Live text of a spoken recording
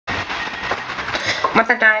What's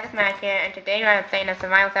up guys, it's Matt here, and today we are playing a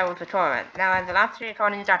survival server tutorial. Now the last two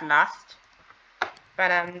recordings got lost,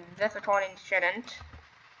 but this recording shouldn't,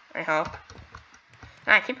 I hope.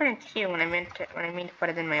 I keep putting Q when I mean to put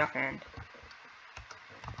it in my offhand.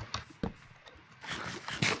 Oh,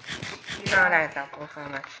 that is helpful so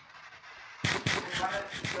much.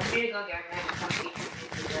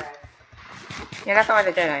 Yeah, that's always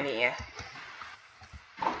a good idea.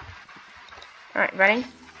 Alright, ready?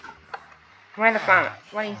 Where's the farmer?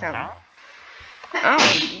 What are you selling?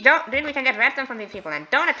 Oh, dude, we can get redstone from these people and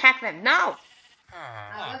don't attack them, no!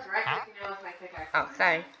 That's right, you know it's my pickaxe. Oh,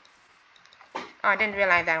 sorry. Oh, I didn't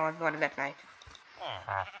realize that was what it looked like.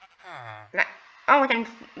 Oh,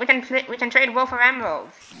 we can trade wool for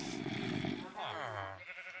emeralds.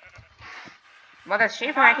 Well, there's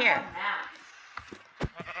sheep right here.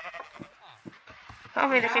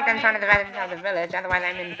 Hopefully the sheep doesn't turn to the residents of the village, otherwise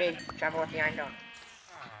I'm in big trouble with the iron.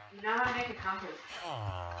 You know how to make a compass?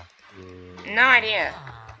 No idea.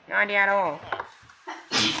 No idea at all.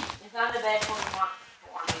 It's on the bed for me.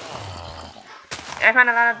 I found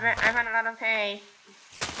a lot of hay.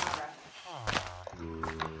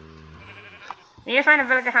 We need to find a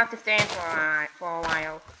villager house to stay in for a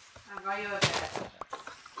while. I'll buy you a bed.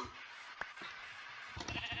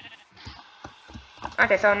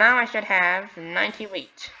 Okay, so now I should have 90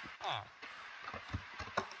 wheat.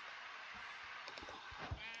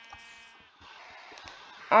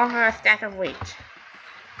 Over a stack of wheat.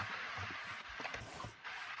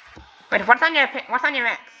 Wait, what's on your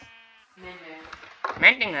X? Mending.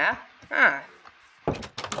 Mending, huh? Huh.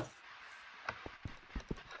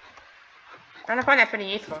 I find that's pretty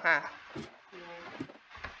useful, huh? Yeah.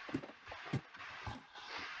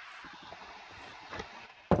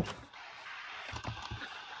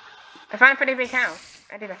 I found a pretty big house.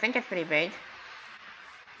 I think it's pretty big.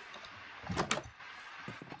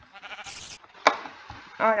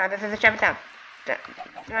 Oh no, this is a shepherd's house.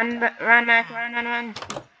 Run, Mac, run.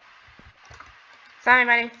 Sorry,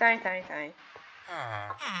 buddy. Sorry.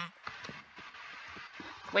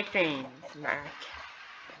 Sweet dreams, Mac.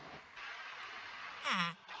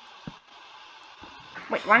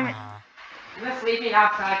 Wait, 1 minute. I'm sleeping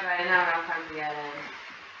outside right now. I don't have time to get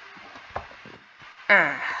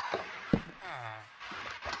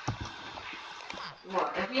in.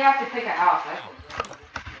 Look, if we have to pick a house, I think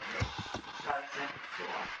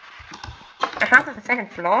A house on the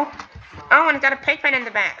second floor? Oh, and it's got a pig pen in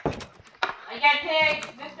the back. I get pigs!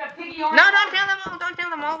 Mr. Piggy! No, don't kill them all! Don't kill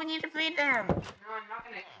them all! We need to feed them! No, I'm not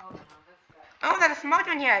gonna kill them. Oh, there's a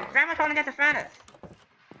smoker in here! Grandma told me to get the furnace.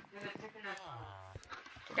 There's a chicken as well.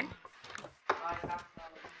 Chicken? Oh, I thought so.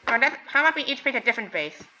 Oh, how about we each pick a different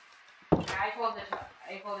base? Yeah, I called the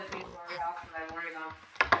two-story house because I already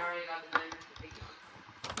got the name Mr. Piggy.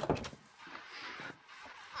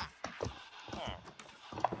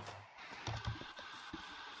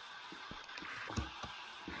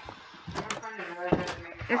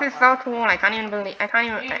 This is so cool, I can't even believe, Dude,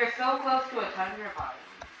 you're so close to a tundra body.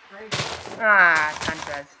 It's crazy. Ah,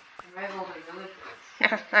 tundras. You might as well be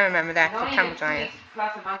villages. I remember that, There's the only camel 2 giant. weeks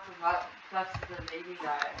plus a month plus the baby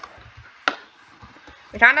diet.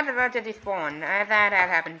 We found out the villages despawn. That has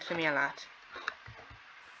happened to me a lot.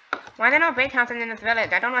 Why are there no base houses in this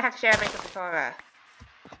village? I don't want to have to share a base with Vitora.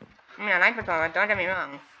 I mean, I like Vitora, don't get me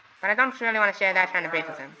wrong. But I don't really want to share that kind of base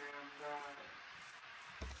with him.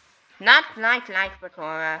 Not like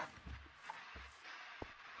Vitora.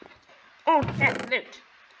 Oh, yes, loot.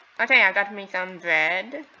 Okay, I got me some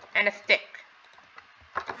bread and a stick.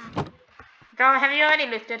 Joe, have you already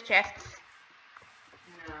looted chests?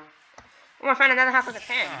 No. Oh, I found another house with a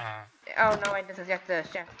pen. Oh, no, wait, this is just the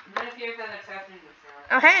chef. I'm gonna see if there's exceptions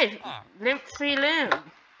in Oh, hey! Free loom.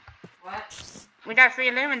 What? We got free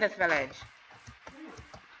loom in this village.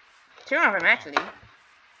 2 of them, actually.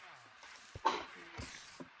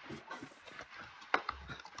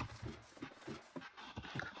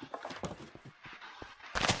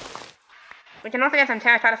 We can also get some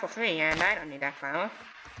terracotta for free, and I don't need that flower.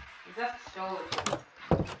 You just stole it.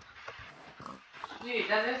 Dude,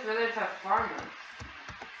 does this village have farmers?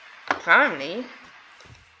 Probably.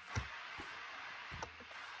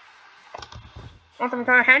 Also,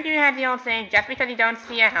 how do you have the old saying, just because you don't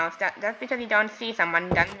see a house, just because you don't see someone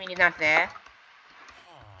doesn't mean he's not there?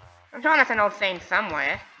 I'm sure that's an old saying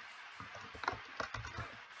somewhere.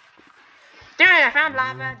 Dude, I found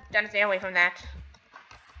lava. Gotta stay away from that.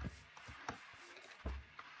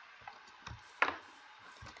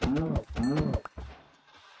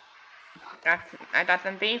 I got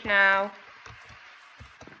some beef now.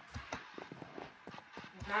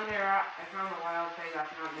 I found a wild pig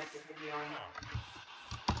that's not Mr. Piggy on.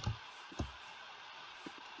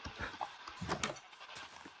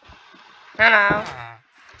 Hello.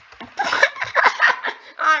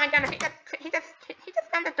 Oh my goodness, he just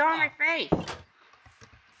slammed the door in my face.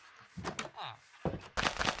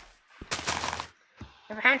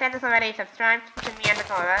 If you haven't said this already, subscribe to me and the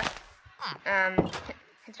Torah.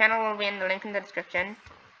 His channel will be in the link in the description.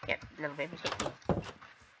 Yep, little baby sheep.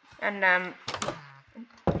 And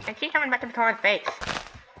I keep coming back to Vitora's base.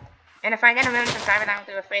 And if I get 1 million subscribers, I will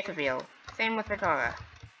do a face reveal. Same with Vitora.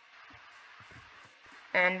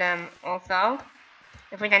 And also,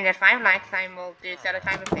 if we can get 5 likes, I will do solo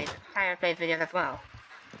timer plays videos as well.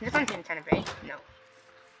 This one seems kind of big. No.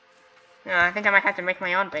 No, I think I might have to make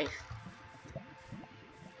my own base.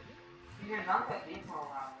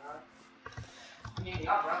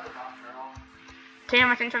 Too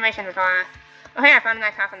much information, Vitora. Oh hey, I found a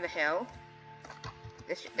nice house on the hill.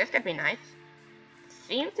 This could be nice.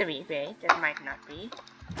 Seems to be big, it might not be.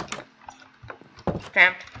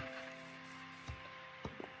 Cramped.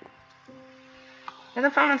 There's a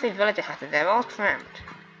problem with these villager houses, they're all cramped.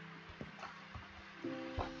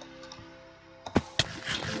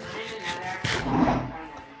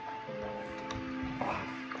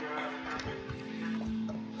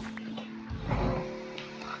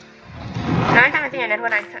 Every time I see a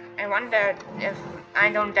netwood, I wonder if I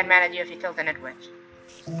don't get mad at you if you kill the netwood.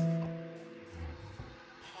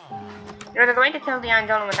 There's a way to kill the iron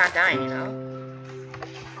golem without dying, you know.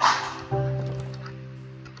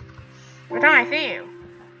 Every time I see you.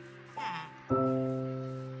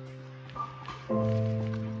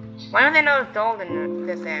 Why are there no gold in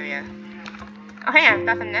this area? Oh hey, I've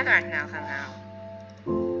got some netherite now somehow.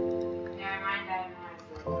 Yeah, mine died in my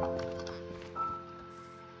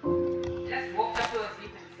just woke up to a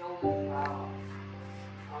sleep and killed this flower.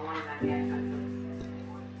 I wanted that yet.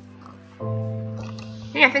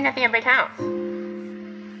 Yeah, I think I see a big house.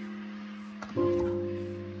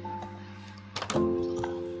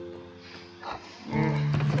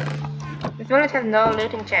 This village has no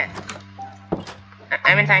looting chest.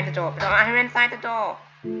 I'm inside the door. I'm inside the door.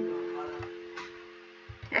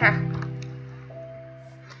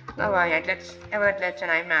 Oh well, yeah, I will glitch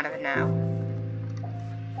and I'm out of it now.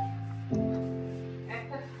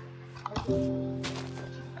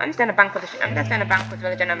 I'm just gonna bank with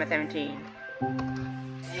villager number 17.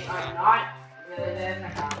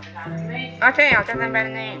 Okay, I'll give them better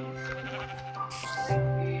names.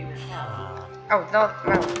 Oh, those.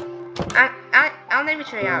 Well, I'll name it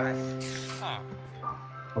Triaris.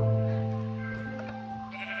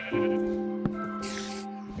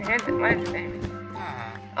 What is his name?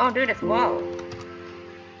 Oh, dude, it's wall.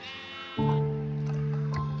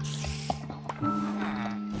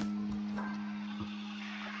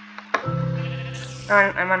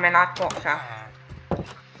 I'm on my last workshop.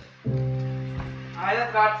 I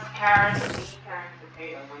just got carrots,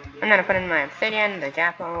 potatoes. I'm gonna put in my obsidian, the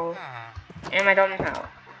jackal, and my golden tower.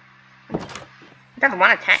 It does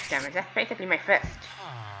 1 attack damage, that's basically my fist.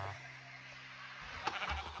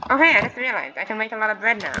 Oh hey, I just realized I can make a lot of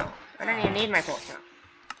bread now. I don't even need my pork chop.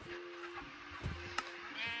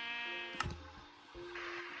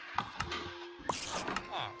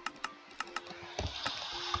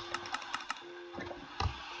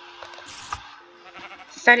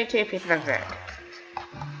 $32 pieces of bread.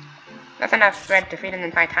 That's enough bread to feed an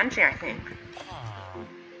entire country, I think.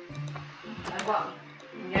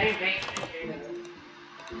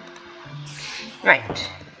 Right.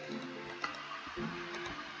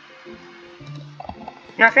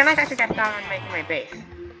 Now I feel like I should get started on making my base.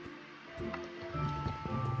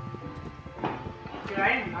 Dude,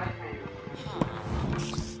 I didn't like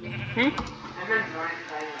Hmm? I meant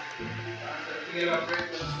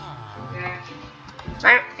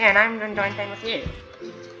Yeah, and I'm enjoying playing with you.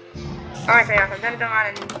 Alright, so yeah, so I'm gonna go out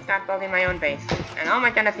and start building my own base. And oh my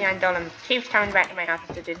goodness, the iron golem keeps coming back to my house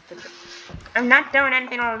to do this. I'm not doing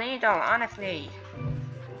anything illegal, honestly.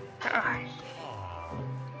 Gosh.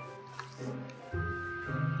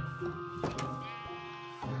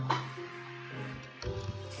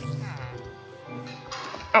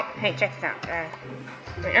 Oh, hey, check this out.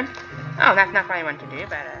 Oh, that's not what I want to do,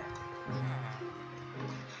 but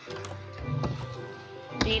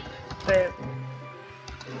deep boop.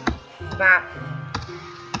 Bop.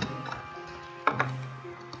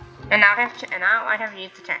 And now I have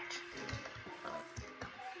used the text.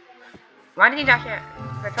 Why did you dash it?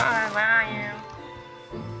 Victoria, where are you?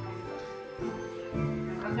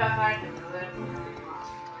 I'm outside.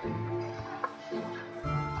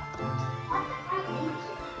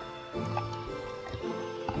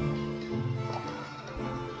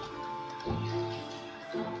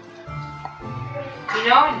 You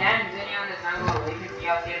know, in that video on this angle, we can see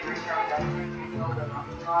out there for sure.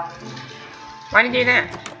 Why did you do that?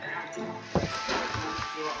 See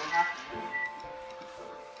what would happen.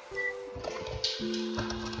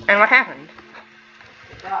 And what happened?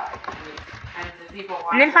 It died. And the people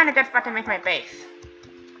I didn't find a good spot to make my base.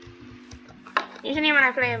 Usually when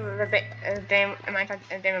I play a game in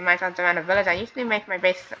Minecraft around a village, I usually make my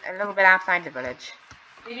base a little bit outside the village.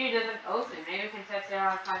 Maybe it doesn't ocean. Maybe we can set there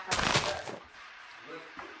on 5 seconds.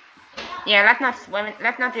 Yeah, let's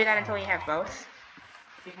not do that until we have boats.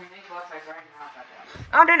 You can make boats like right now.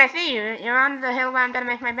 Oh, dude, I see you. You're on the hill where I'm gonna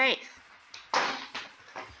make my base. Do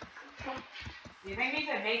you think we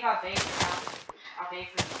should make our base around our base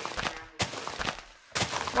around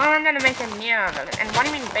this? Well, I'm gonna make it near our village. And what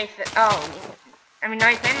do you mean base? Oh, I mean,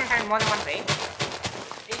 are you planning on having more than one base?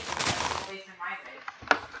 Base in my base.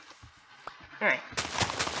 Alright.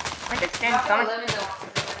 I just stand so much.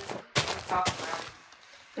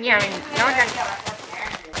 Yeah, I mean, no one's gonna.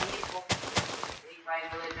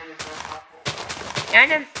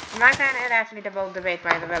 Yeah, my plan is actually to build the base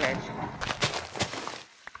by the village.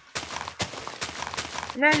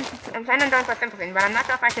 And then, I'm planning on going for simpleton, but I'm not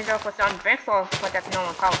sure if I should go for stone bricks or for just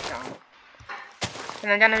normal cobblestone.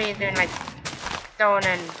 And I'm gonna be doing like stone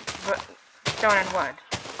and wood.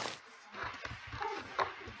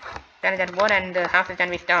 Gonna get wood and the house is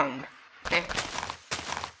gonna be stoned. Okay.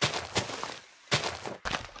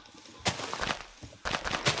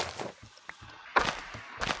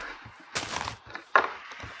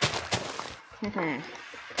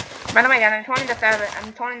 By the way, guys, I'm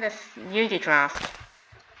calling this YUGICRAFT.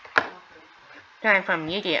 Coming from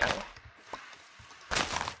Yu-Gi-Oh.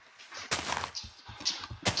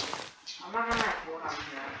 I'm not gonna record on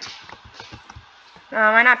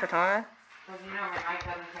here. Why not, Patora? Because you know my mic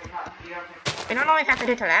doesn't pick up. You don't pick up. We don't always have to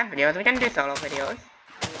do collab videos, we can do solo videos.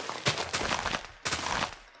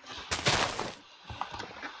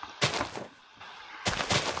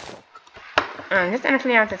 Just gonna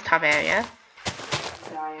clear out this top area.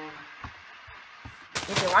 I am.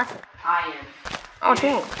 You do what? I am. Oh,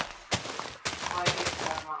 cool.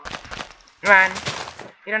 Run.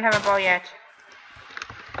 You don't have a bow yet.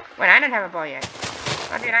 Wait, I don't have a bow yet.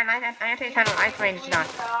 Oh, dude, I actually kind of ice range now.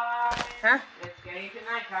 Huh? It's getting to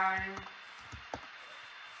nighttime.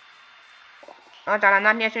 Oh, God, I'm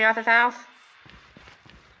not near Trios's house.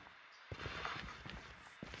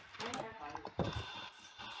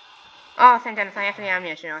 Oh, thank goodness, I actually am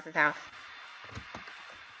near Trios's house.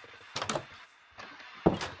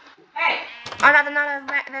 Hey! Oh, there's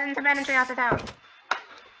a bed in Trios's house.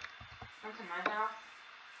 Come to my house?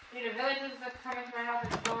 Dude, the villagers that's coming to my house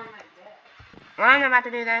is going like this. Well, I'm about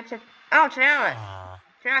to do that to... Oh, Trios!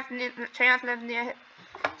 Trios lives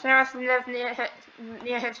near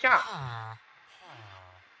his shop.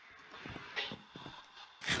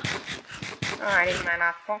 Alright, even my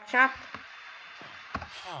last pork chop.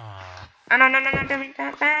 Oh, no, don't make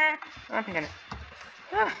that bad. Oh, I'm gonna...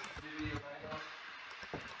 Oh.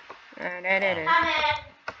 There it is.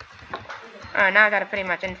 Alright, now I got a pretty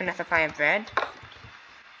much infinite supply of bread.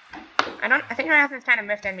 I think my house is kind of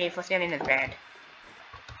miffed at me for stealing his bread.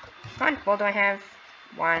 How much gold do I have?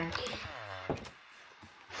 1.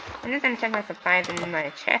 I'm just gonna check my supplies in my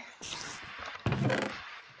chest.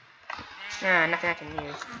 Nothing I can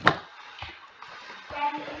use.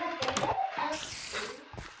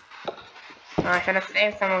 Oh, I should have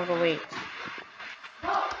saved some of the wheat.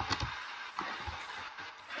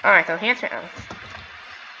 Alright, so here's your house.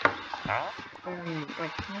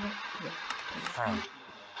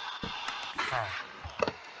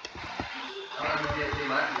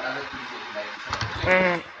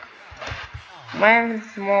 Wait.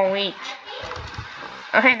 Where's more wheat?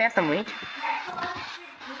 Okay, there's some wheat.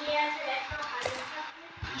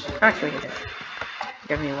 How sweet is it?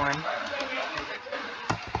 Give me 1.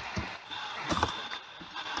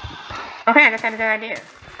 Okay, I just had a good idea.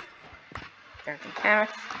 There's some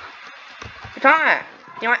carrots. Katana!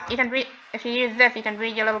 You can breed, if you use this, you can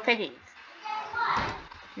breed your little piggies.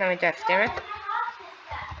 Let me just do it.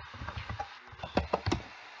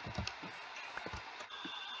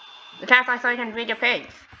 The task I saw you can breed your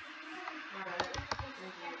pigs.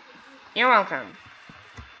 You're welcome.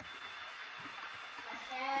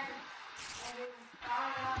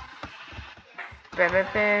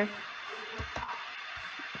 Boo.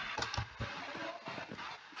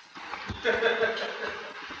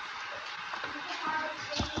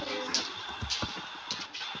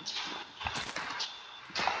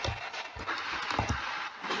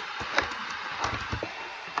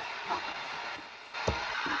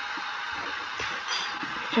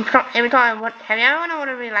 Have you ever wondered what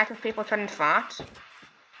it would be like if people couldn't fart?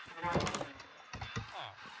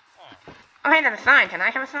 Oh, hey, there's a sign. Can I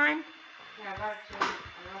have a sign? Yeah, I got it too.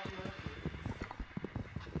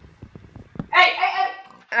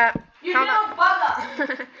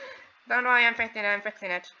 Don't worry, I'm fixing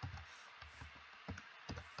it.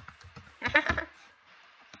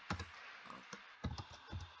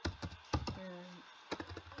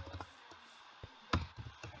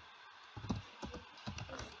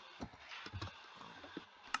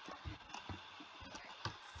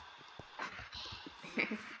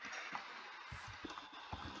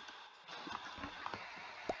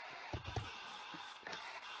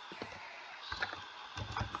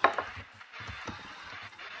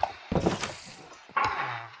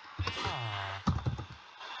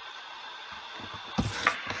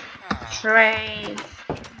 Trade.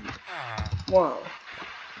 Whoa.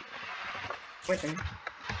 Listen.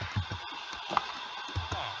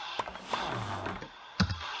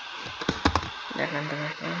 That's not the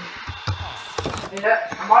right thing.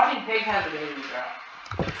 I'm watching Pig have a baby, bro.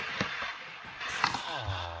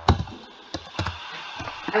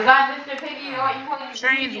 I got Mr. Piggy, you know what you call him?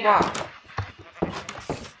 Trade what?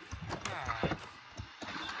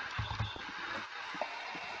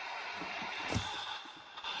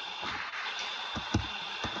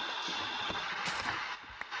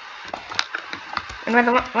 And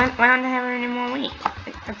why don't they have any more wheat?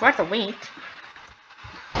 It's worth the wheat.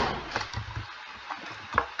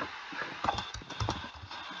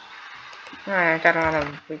 Alright, I got another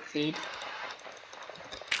wheat seed.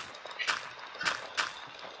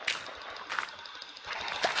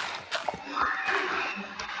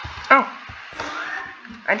 Oh!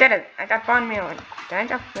 I did it! I got bone meal.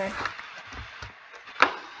 Stand up there.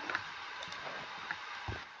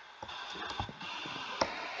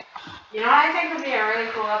 You know what I think would be a really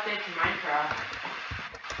cool update to Minecraft?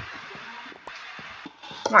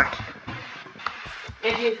 What?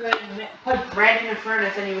 If you could put bread in a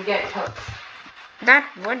furnace and you would get toast. That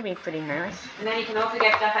would be pretty nice. And then you can also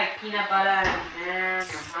get stuff like peanut butter and jam or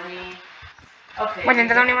honey. Okay. Wait, then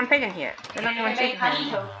there's only one pig in here. There's only one You can chicken make honey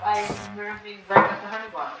here. toast by mixing bread with the honey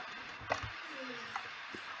bar.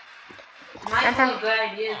 Might be a good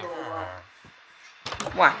idea,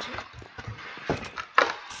 though. What?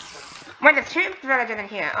 Wait, there's two villagers in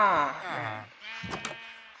here. Oh.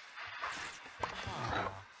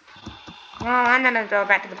 Well, I'm gonna go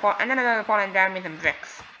back to the port. I'm gonna go to the port and grab me some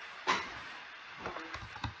bricks. Let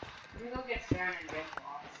me go get Sharon and Rick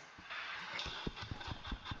off.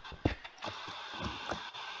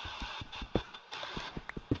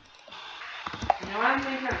 You know what I'm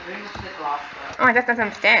thinking of doing with the gloss though? Oh, I just got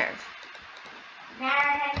some stairs. Now I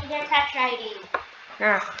need your touch ID.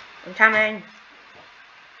 Ugh, I'm coming.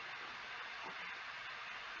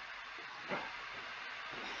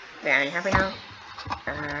 There, are you happy now?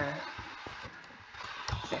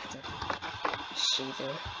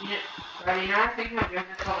 Jesus. You know, I'm thinking of doing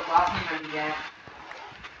this called a glossing on the deck.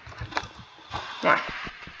 What?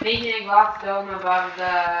 Making a gloss dome above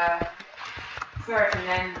the first and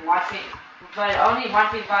then watching, but only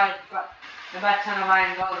once we've got about 10 of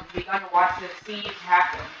iron gold, we're going to watch the siege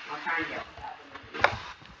happen. I'll try and get it to happen.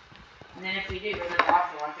 And then if we do, we're going to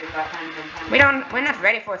watch it once we've got 10. We're not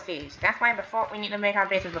ready for a siege. That's why we need to make our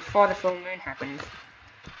bases before the full moon happens.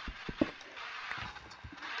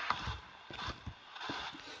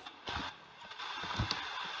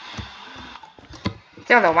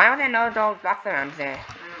 Still though, why are there no gold blocks around there?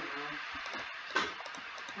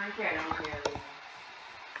 I don't care.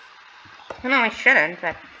 No, we shouldn't,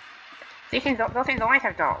 but those things always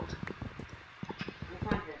have gold.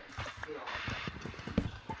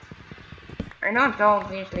 I know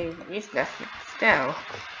gold's usually useless, but still.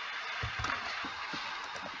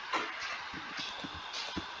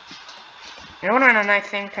 It would have been a nice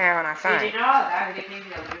thing to have on our side. Did you know that I didn't think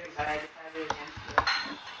they'll do it, but I decided against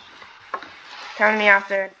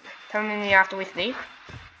it. Tell me after we sleep.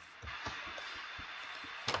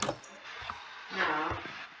 No.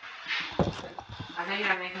 I think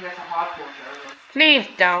I'm making this a hardcore server. Please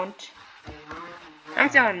don't. I'm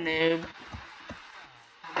still a noob.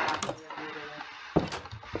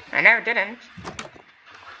 I never didn't.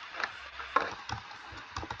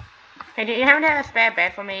 Hey, do you happen to have a spare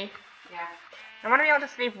bed for me? Yeah. I want to be able to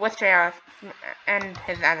sleep with Trey and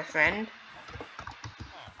his other friend.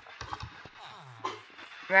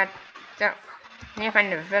 But, so, can you find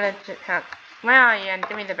the village house? Where are you? And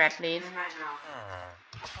give me the bed, please. Right now.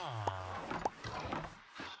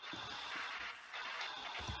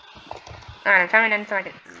 Alright, I'm coming in so I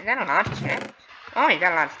can... You got a lot of shit. Oh, you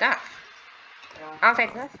got a lot of stuff. Yeah. I'll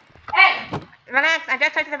take this. Hey! Relax, I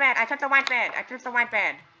just took the bed. I took the white bed.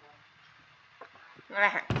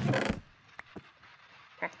 Relax.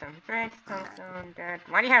 Got some bread, some dirt.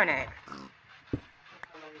 Why do you have an egg?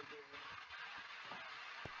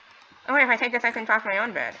 Oh wait, if I take this I can craft my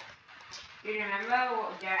own bed. Do you remember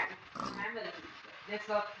what remember this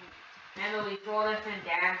look And we throw this in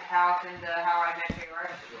Dan's house and How I Met Your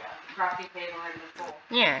Mother. Crafting table in the pool.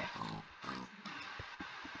 Yeah.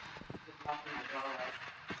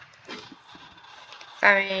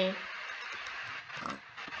 Sorry.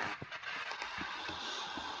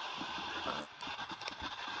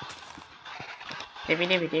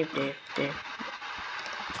 Dip.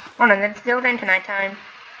 Oh no, it's still into nighttime.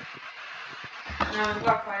 No, we've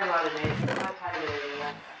got quite a lot of days. Not quite a bit of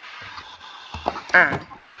it. Ah.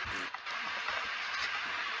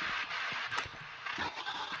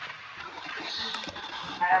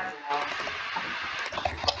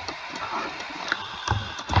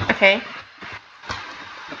 Okay.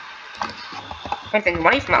 Wait, then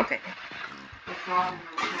what are you smelting? It's not in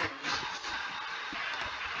my hand.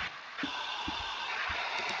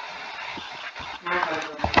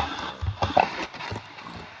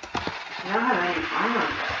 I don't have any fun on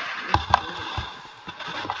that.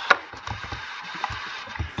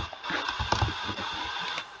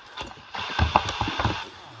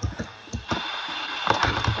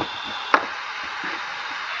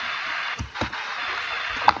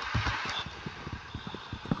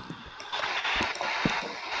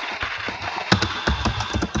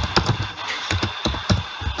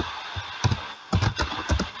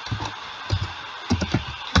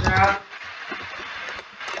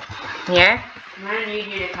 Yeah? I'm gonna need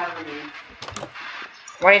you to cover me.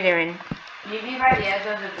 What are you doing? Meet me by the edge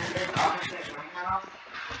of this opposite my house.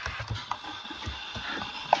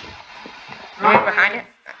 Right behind it?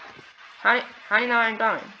 How do you know I'm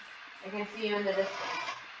going? I can see you in the distance.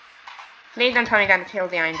 Please don't tell me that to kill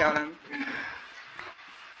the iron golem.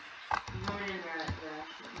 I'm going in that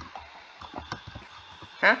direction.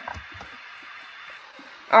 Huh?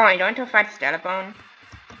 Oh, are you going to fight Stellarbone?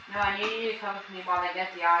 No, I need you to come to me while I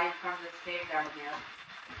get the eyes from this cave down here.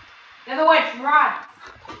 The other way, run!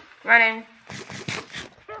 Running.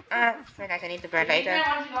 Wait, I need the bread later.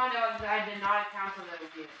 Once you go into I did not account for the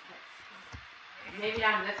review. Maybe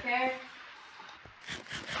down this cave?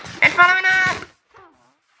 It's following us!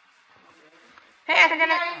 Hey, I can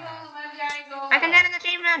get an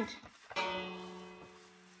achievement!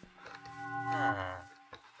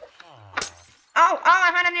 Oh,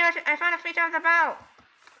 I found a feature of the bow!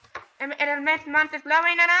 It'll make monsters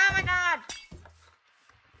glowing and oh my god!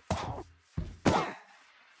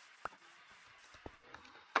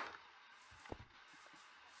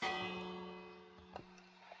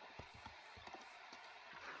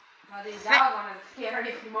 That was one of the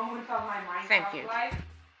scariest moments of my Minecraft life.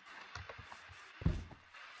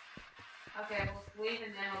 Okay, we'll sleep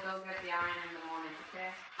and then we'll go get the iron in the morning,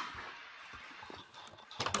 okay?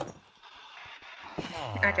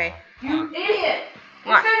 Okay. You idiot!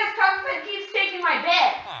 What? This guy just comes and keeps taking my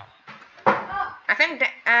bed! Oh. I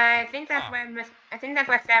think that's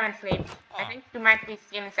where Seven sleeps. I think you might be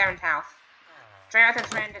stealing Seven's house. Travis'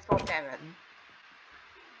 friend is called Seven.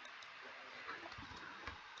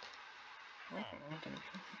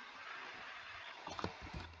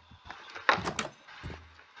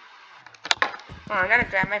 Oh, I gotta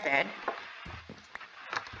grab my bed.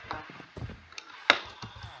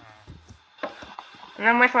 And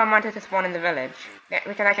then wait for a monster to spawn in the village.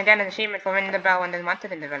 Because I can get an achievement for ringing the bell when there's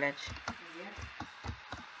monsters in the village.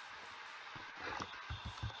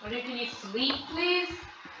 Can you sleep, please?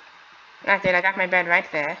 That's it, I got my bed right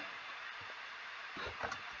there.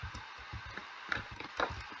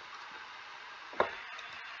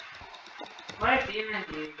 What achievement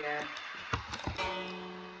do you get?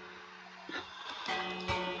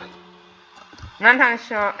 I'm not entirely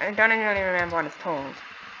sure, I don't really remember what it's called.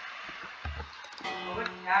 Well, which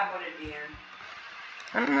tab would it be in?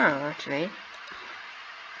 I don't know, actually.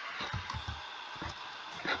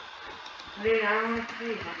 Dude, I don't want to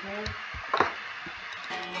sleep, okay?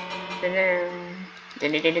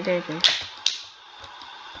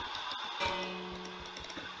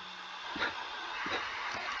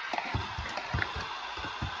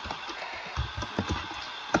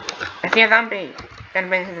 I see a zombie. Then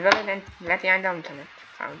went to the village and let the iron dome to it.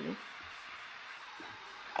 Found you.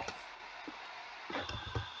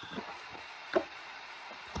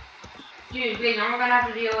 Dude, wait, now we're gonna have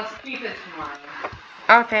to deal with creepers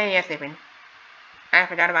tomorrow. Okay, yes, Stephen. I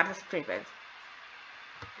forgot about the creepers.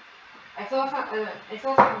 I saw some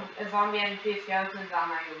a zombie and two skeletons on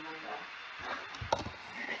my window.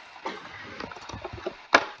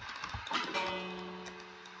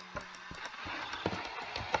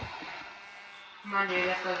 Come on, dude,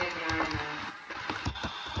 let's go get the iron now.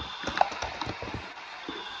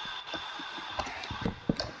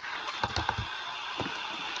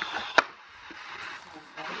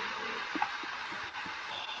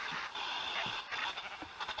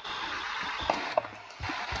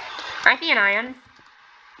 I I see an iron.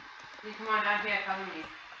 You come on down here, cover me.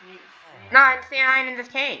 No, I see an iron in this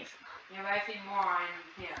cave. Yeah, but I see more iron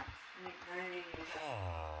here.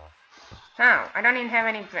 How? I don't even have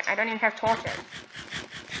any. I don't even have torches.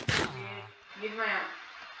 Use my.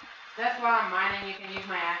 That's while I'm mining. You can use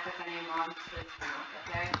my axe if any monsters come up.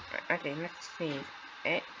 Okay. Okay, let's see.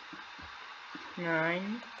 8,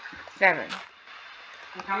 9, 7.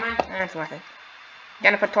 You coming? That's worth it.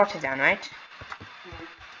 Gonna put torches down, right?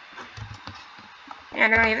 Yeah,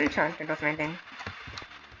 no, you didn't charge. It was my thing.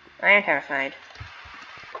 I am terrified.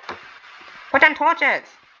 Put down torches! I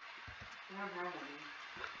don't have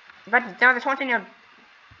any. But there was a torch in your...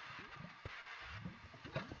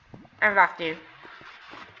 I've lost you. You're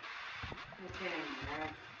kidding me,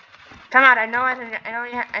 right? Come out, I know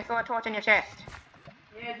I saw a torch in your chest.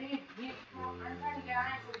 Yeah, well, I'm trying to get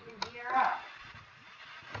iron so we can gear up.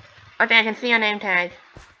 Okay, I can see your name tag.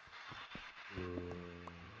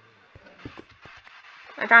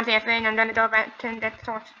 I can't see a thing, I'm gonna go back to get the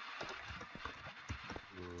torch.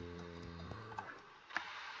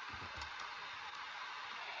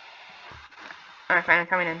 Alright, fine, I'm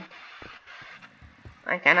coming in.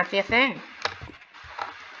 I cannot see a thing.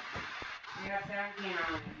 You have 17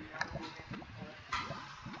 iron.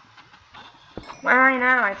 Where are you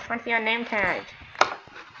now? I just want to see your name tag.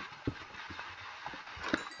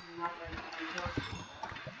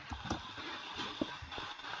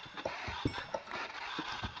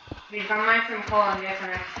 You can mine some coal and get some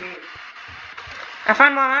XP. I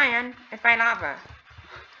found more iron. It's by lava.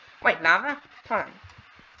 Wait, lava? Hold on.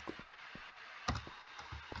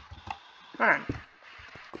 Hold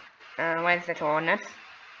on. Where's the coordinates?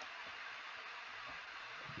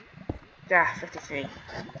 53.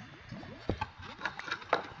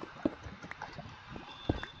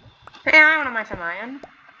 Hey, I want to mine some iron.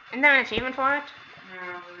 Isn't there an achievement for it? No,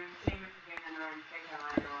 we're in achievement for getting an iron. Take that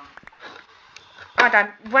iron off. Oh, done.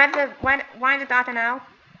 Why is it darker now?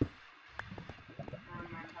 My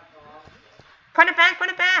couple off. Put it back, put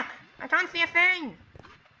it back! I can't see a thing!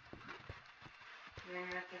 Then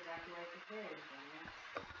that's exactly what it is,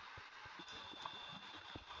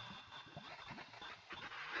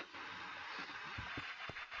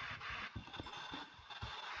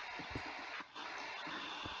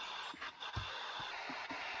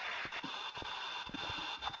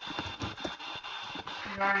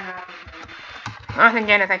 yeah. Oh, thank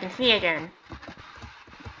goodness, I can see again.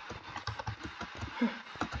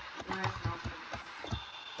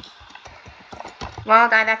 Well,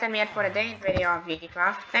 guys, that's gonna be it for today's video of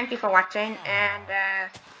YUGICRAFT. Thank you for watching, and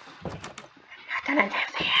I'm not gonna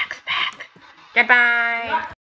have the axe back. Goodbye!